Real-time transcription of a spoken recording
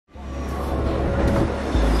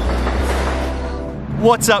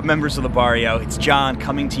What's up, members of the Barrio? It's John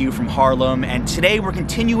coming to you from Harlem, and today we're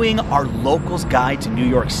continuing our Locals Guide to New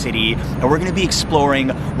York City, and we're going to be exploring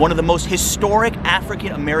one of the most historic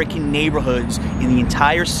African-American neighborhoods in the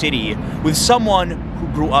entire city with someone who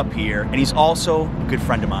grew up here, and he's also a good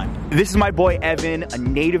friend of mine. This is my boy Evan, a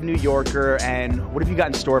native New Yorker, and what have you got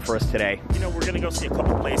in store for us today? You know, we're going to go see a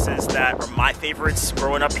couple places that are my favorites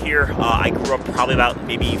growing up here. I grew up probably about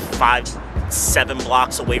maybe 5-7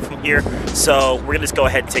 blocks away from here, so we're gonna just go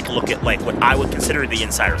ahead and take a look at like what I would consider the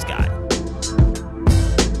insider's guide.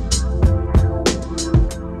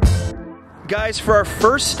 Guys, for our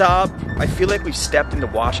first stop, I feel like we've stepped into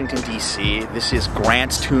Washington, D.C. This is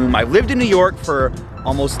Grant's tomb. I've lived in New York for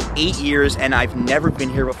almost 8 years, and I've never been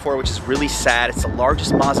here before, which is really sad. It's the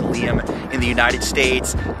largest mausoleum in the United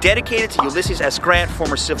States, dedicated to Ulysses S. Grant,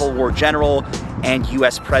 former Civil War general and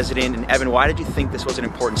U.S. president. And Evan, why did you think this was an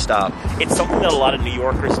important stop? It's something that a lot of New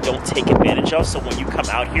Yorkers don't take advantage of, so when you come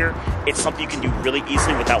out here, it's something you can do really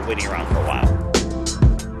easily without waiting around for a while.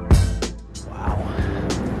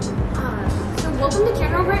 Welcome to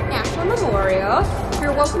General Grant National Memorial.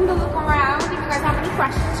 You're welcome to look around. If you guys have any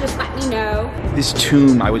questions, just let me know. This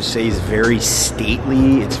tomb, I would say, is very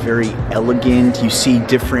stately. It's very elegant. You see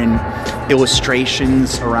different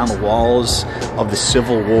illustrations around the walls of the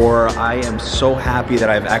Civil War. I am so happy that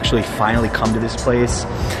I've actually finally come to this place.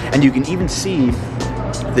 And you can even see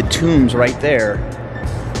the tombs right there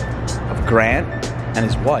of Grant and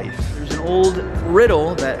his wife. There's an old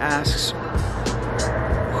riddle that asks,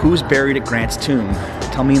 who's buried at Grant's tomb?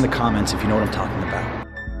 Tell me in the comments if you know what I'm talking about.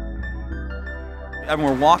 And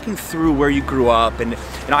we're walking through where you grew up, and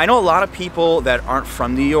I know a lot of people that aren't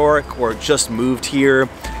from New York or just moved here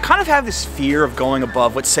kind of have this fear of going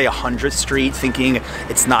above, let's say, 100th Street, thinking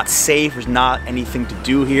it's not safe, there's not anything to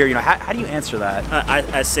do here. You know, how do you answer that?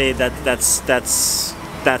 I say that that's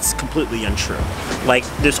completely untrue. Like,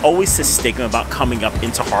 there's always this stigma about coming up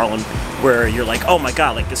into Harlem where you're like, oh my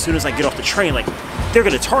god, like as soon as I get off the train, like they're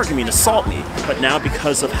gonna target me and assault me. But now,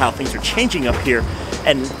 because of how things are changing up here,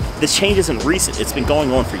 and the change isn't recent, it's been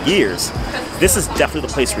going on for years, this is definitely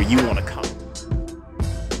the place where you want to come.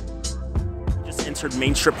 Just entered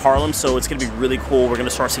Main Strip Harlem, so it's gonna be really cool. We're gonna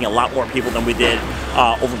start seeing a lot more people than we did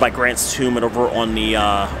over by Grant's tomb and over on the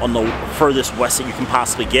furthest west that you can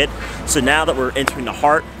possibly get. So now that we're entering the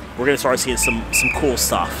heart, we're gonna start seeing some cool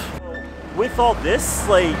stuff. With all this,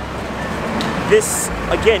 like, this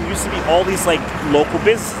again used to be all these like local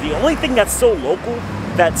businesses. The only thing that's so local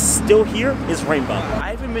that's still here is Rainbow.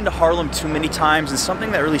 I haven't been to Harlem too many times, and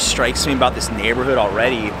something that really strikes me about this neighborhood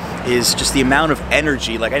already is just the amount of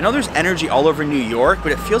energy. Like, I know there's energy all over New York,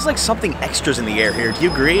 but it feels like something extra's in the air here. Do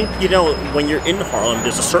you agree? You know, when you're in Harlem,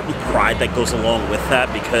 there's a certain pride that goes along with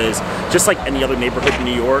that, because just like any other neighborhood in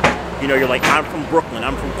New York, you know, you're like, I'm from Brooklyn,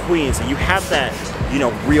 I'm from Queens, and you have that, you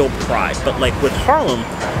know, real pride. But like with Harlem,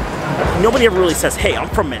 nobody ever really says, hey, I'm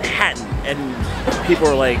from Manhattan, and people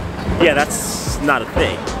are like, yeah, that's not a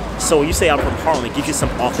thing. So when you say I'm from Harlem, it gives you some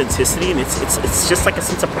authenticity, and it's just like a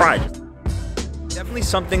sense of pride. Definitely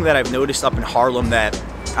something that I've noticed up in Harlem that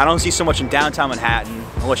I don't see so much in downtown Manhattan,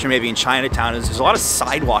 unless you're maybe in Chinatown, is there's a lot of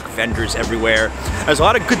sidewalk vendors everywhere. There's a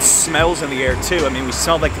lot of good smells in the air too. I mean, we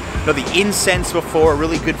smelled like, you know, the incense before,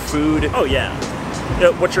 really good food. Oh yeah. You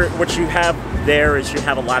know, what you have there is you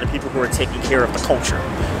have a lot of people who are taking care of the culture.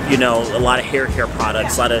 You know, a lot of hair care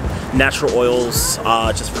products, a lot of natural oils,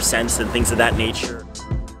 just for scents and things of that nature.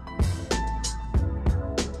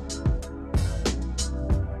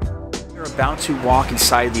 We're about to walk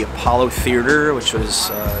inside the Apollo Theater, which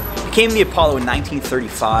was became the Apollo in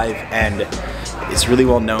 1935, and it's really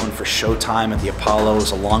well known for Showtime at the Apollo.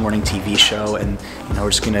 It's a long-running TV show, and you know,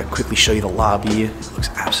 we're just gonna quickly show you the lobby. It looks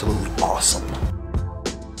absolutely awesome.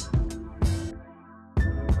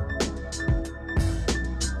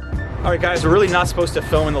 Alright guys, we're really not supposed to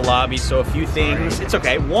film in the lobby, so a few things. It's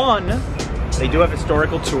okay. One, they do have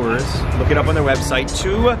historical tours. Look it up on their website.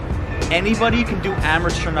 Two, anybody can do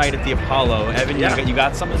amateur night at the Apollo. Evan, yeah. you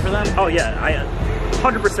got something for them? Oh yeah,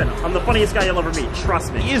 100%. I'm the funniest guy you'll ever meet,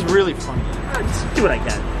 trust me. He is really funny. Just do what I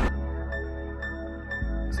can.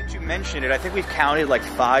 Since you mentioned it, I think we've counted like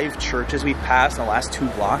 5 churches we've passed in the last 2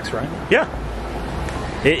 blocks, right? Yeah.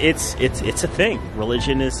 It's a thing.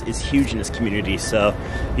 Religion is huge in this community, so,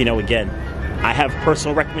 you know, again, I have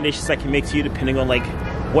personal recommendations I can make to you depending on like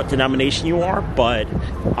what denomination you are, but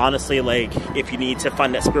honestly, like, if you need to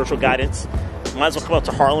find that spiritual guidance, might as well come out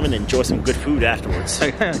to Harlem and enjoy some good food afterwards.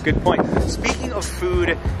 Good point. Speaking of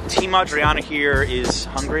food, Team Adriana here is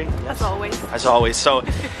hungry. As always. As always. So,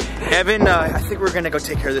 Evan, I think we're gonna go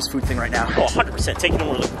take care of this food thing right now. Oh, 100%. Taking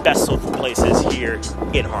one of the best soul food places here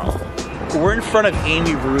in Harlem. We're in front of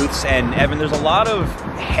Amy Ruth's, and Evan, there's a lot of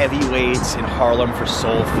heavyweights in Harlem for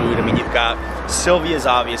soul food. I mean, you've got Sylvia's,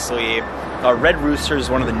 obviously. Red Rooster is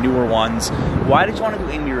one of the newer ones. Why did you want to do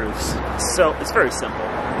Amy Ruth's? So it's very simple.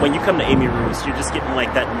 When you come to Amy Ruth's, you're just getting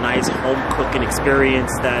like that nice home cooking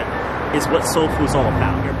experience that is what soul food's all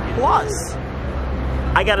about here. Plus,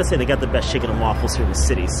 I gotta say, they got the best chicken and waffles here in the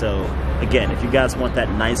city. So again, if you guys want that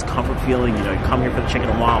nice comfort feeling, you know, you come here for the chicken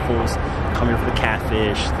and waffles, come here for the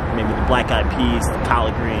catfish, maybe the black-eyed peas, the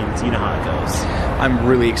collard greens, you know how it goes. I'm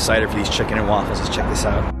really excited for these chicken and waffles. Let's check this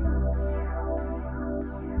out.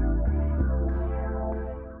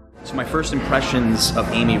 So my first impressions of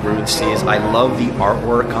Amy Ruth's is I love the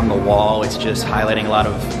artwork on the wall. It's just highlighting a lot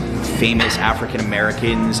of famous African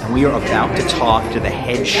Americans, and we are about to talk to the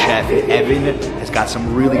head chef. Evan has got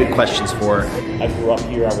some really good questions for her. I grew up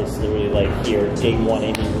here. I was literally like here, day one,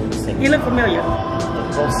 Amy Ruth's. You look familiar.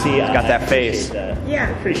 We'll see. Got that face. That. Yeah.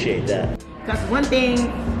 I appreciate that. Because one thing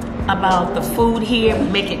about the food here, we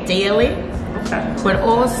make it daily, but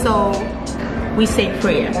also we say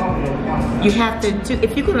prayer. You have to do,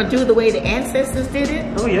 if you're going to do the way the ancestors did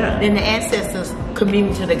it, then the ancestors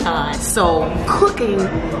commune to the gods. So cooking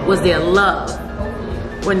was their love.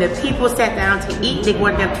 When the people sat down to eat, they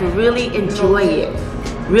wanted them to really enjoy it,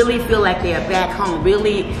 really feel like they're back home,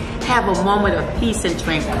 really have a moment of peace and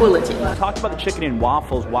tranquility. Talk about the chicken and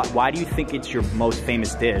waffles. Why do you think it's your most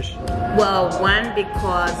famous dish? Well, one,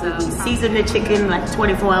 because we season the chicken like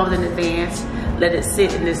 24 hours in advance, let it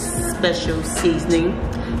sit in this special seasoning.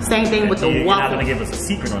 Same thing with the waffle. You're not going to give us a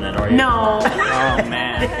secret on that, are you? No. Oh,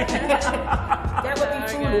 man. That would be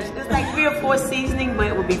foolish. It's like 3 or 4 seasoning, but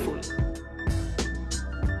it would be foolish.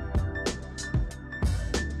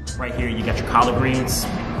 Right here, you got your collard greens,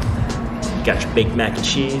 you got your baked mac and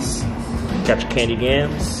cheese, you got your candied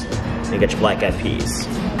yams, and you got your black-eyed peas.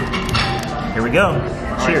 Here we go.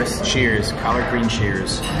 Cheers. Right. Cheers. Collard green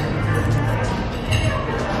cheers.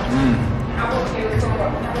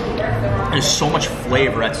 There's so much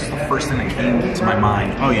flavor. That's just the first thing that came to my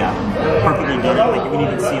mind. Oh yeah, perfectly done. Like, you can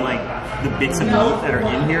even see like the bits of meat that are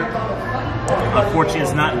in here. Unfortunately,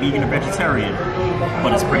 it's not vegan or vegetarian,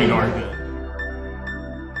 but it's pretty darn good.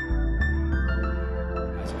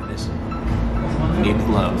 Let's do this. Made with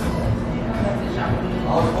love.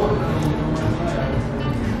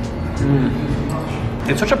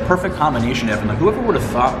 It's such a perfect combination, Evan. Like, whoever would have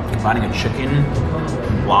thought combining a chicken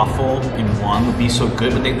waffle in one would be so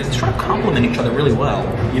good, but they sort of complement each other really well.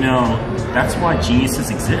 You know, that's why geniuses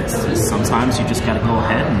exist. Is sometimes you just gotta go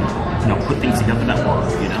ahead and, you know, put things together that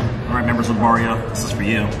work, you know? All right, members of Barrio, this is for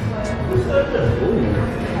you. Ooh.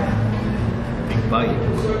 Big bite.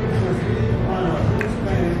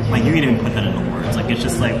 Like, you can't even put that into words. Like, it's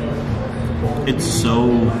just like, it's so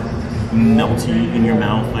melty in your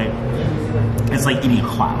mouth. Like, it's like eating a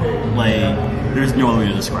cloud. Like, there's no other way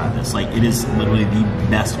to describe this. Like, it is literally the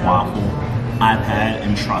best waffle I've had,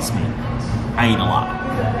 and trust me, I eat a lot.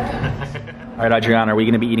 All right, Adriana, are we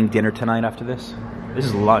going to be eating dinner tonight after this? This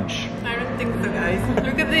is lunch. I don't think so, guys.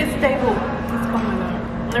 Look at this table. It's coming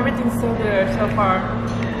up. Everything's so good so far.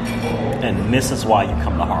 And this is why you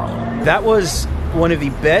come to Harlem. That was one of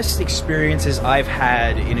the best experiences I've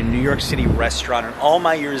had in a New York City restaurant in all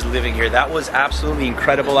my years living here. That was absolutely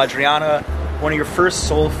incredible. Adriana, one of your first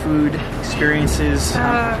soul food experiences.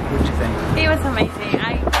 What did you think? It was amazing.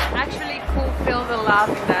 I actually could feel the love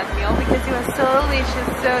in that meal because it was so delicious,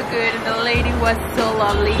 so good, and the lady was so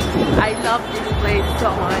lovely. I love this place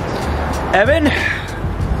so much. Evan,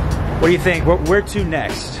 what do you think? Where to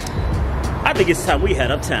next? I think it's time we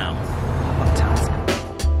head uptown.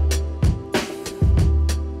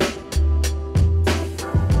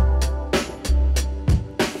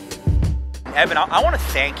 Evan, I want to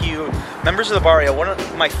thank you. Members of the Barrio, one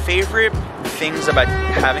of my favorite things about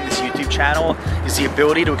having this YouTube channel is the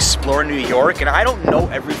ability to explore New York, and I don't know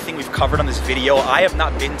everything we've covered on this video. I have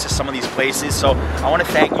not been to some of these places, so I want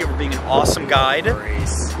to thank you for being an awesome guide.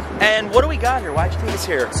 And what do we got here? Why'd you take us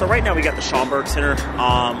here? So right now we got the Schomburg Center.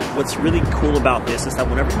 What's really cool about this is that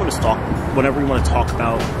whenever you want to talk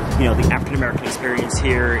about, you know, the African American experience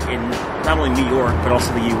here in not only New York but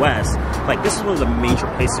also the U.S., like, this is one of the major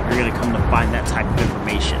places you're going to come to find that type of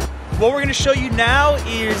information. What we're going to show you now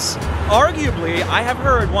is arguably, I have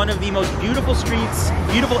heard, one of the most beautiful streets,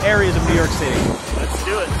 beautiful areas of New York City. Let's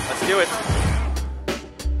do it. Let's do it.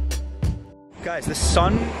 Guys, the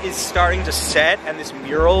sun is starting to set, and this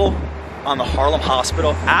mural on the Harlem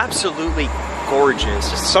Hospital, absolutely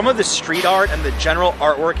gorgeous. Just some of the street art and the general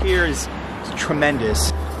artwork here is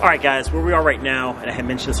tremendous. All right, guys, where we are right now, and I had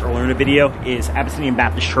mentioned this earlier in the video, is Abyssinian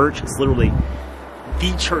Baptist Church. It's literally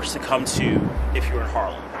the church to come to if you're in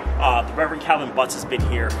Harlem. The Reverend Calvin Butts has been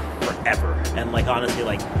here forever, and like honestly,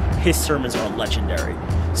 like his sermons are legendary.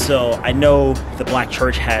 So I know the Black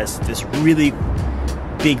church has this really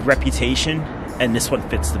big reputation, and this one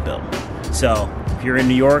fits the bill. So if you're in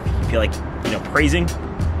New York, you feel like, you know, praising,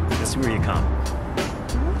 this is where you come.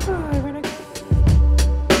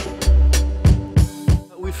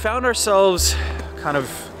 We found ourselves kind of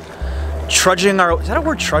trudging our, is that a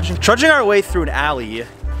word, trudging? Trudging our way through an alley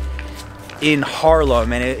in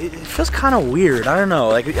Harlem, and it feels kind of weird. I don't know,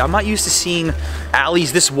 like I'm not used to seeing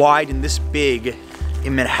alleys this wide and this big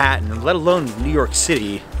in Manhattan, let alone New York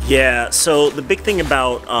City. Yeah, so the big thing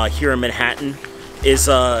about here in Manhattan is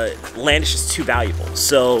land is just too valuable.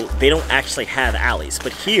 So they don't actually have alleys.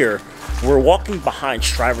 But here, we're walking behind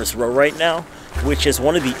Strivers Row right now, which is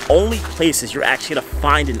one of the only places you're actually gonna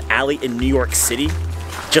find an alley in New York City,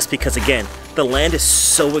 just because, again, the land is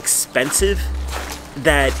so expensive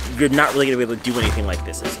that you're not really gonna be able to do anything like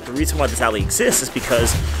this. The reason why this alley exists is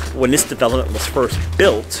because when this development was first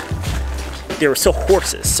built, there were still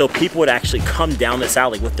horses, so people would actually come down this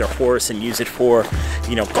alley with their horse and use it for,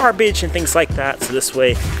 you know, garbage and things like that. So this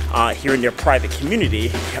way, here in their private community,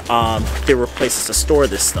 there were places to store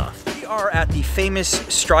this stuff. We are at the famous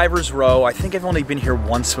Strivers Row. I think I've only been here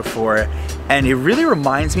once before, and it really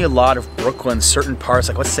reminds me a lot of Brooklyn, certain parts,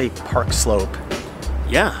 like let's say Park Slope.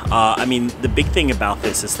 Yeah, I mean, the big thing about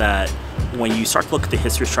this is that when you start to look at the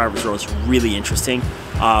history of Strivers Row, it's really interesting.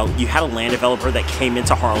 You had a land developer that came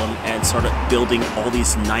into Harlem and started building all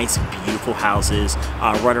these nice, beautiful houses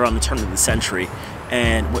right around the turn of the century.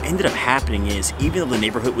 And what ended up happening is, even though the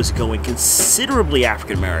neighborhood was going considerably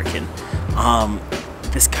African American,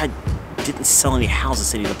 this guy didn't sell any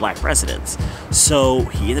houses to any of the Black residents. So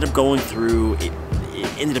he ended up going through it.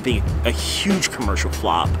 It ended up being a huge commercial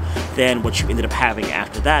flop. Then what you ended up having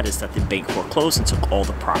after that is that the bank foreclosed and took all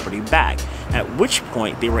the property back, at which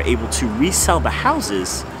point they were able to resell the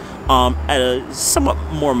houses at a somewhat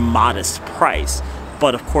more modest price.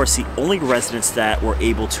 But of course, the only residents that were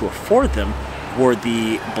able to afford them were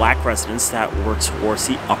the Black residents that were towards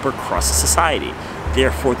the upper crust of society.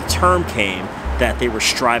 Therefore, the term came that they were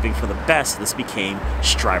striving for the best. This became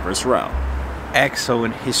Strivers Row.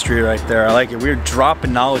 Excellent history right there. I like it. We're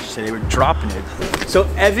dropping knowledge today. We're dropping it. So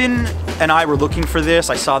Evan and I were looking for this.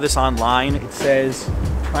 I saw this online. It says,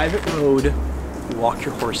 private road, walk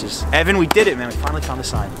your horses. Evan, we did it, man. We finally found the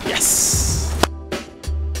sign. Yes.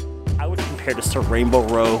 I would compare this to Rainbow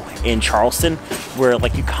Row in Charleston, where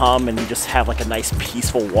like you come and you just have like a nice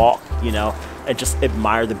peaceful walk, you know, and just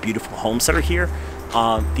admire the beautiful homes that are here.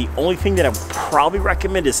 The only thing that I would probably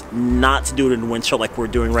recommend is not to do it in winter like we're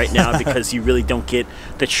doing right now, because you really don't get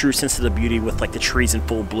the true sense of the beauty with like the trees in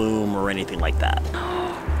full bloom or anything like that.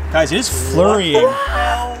 Guys, it is flurrying. What the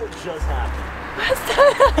hell just happened?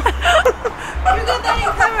 You got that in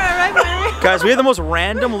camera, right, man? Guys, we had the most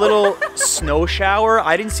random little snow shower.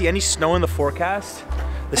 I didn't see any snow in the forecast.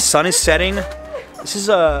 The sun is setting. This is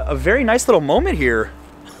a very nice little moment here.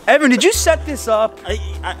 Evan, did you set this up?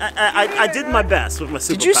 I did my best with my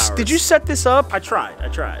superpowers. Did you set this up? I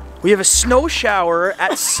tried. We have a snow shower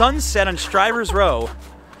at sunset on Strivers Row.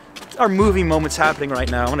 Our movie moment's happening right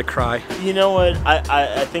now. I'm gonna cry. You know what?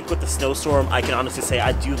 I think with the snowstorm, I can honestly say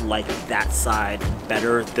I do like that side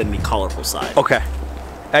better than the colorful side. Okay.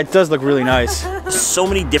 That does look really nice. So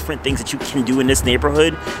many different things that you can do in this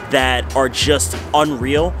neighborhood that are just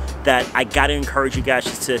unreal, that I gotta encourage you guys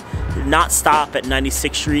just to not stop at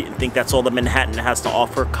 96th Street and think that's all that Manhattan has to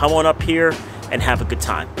offer. Come on up here and have a good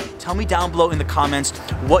time. Tell me down below in the comments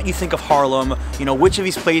what you think of Harlem, you know, which of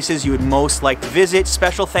these places you would most like to visit.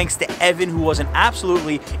 Special thanks to Evan, who was an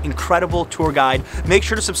absolutely incredible tour guide. Make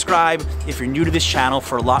sure to subscribe if you're new to this channel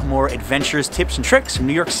for a lot more adventures, tips, and tricks from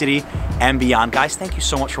New York City and beyond. Guys, thank you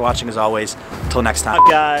so much for watching as always. Until next time.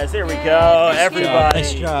 Guys, there we go. Everybody.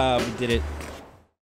 Nice job. We did it.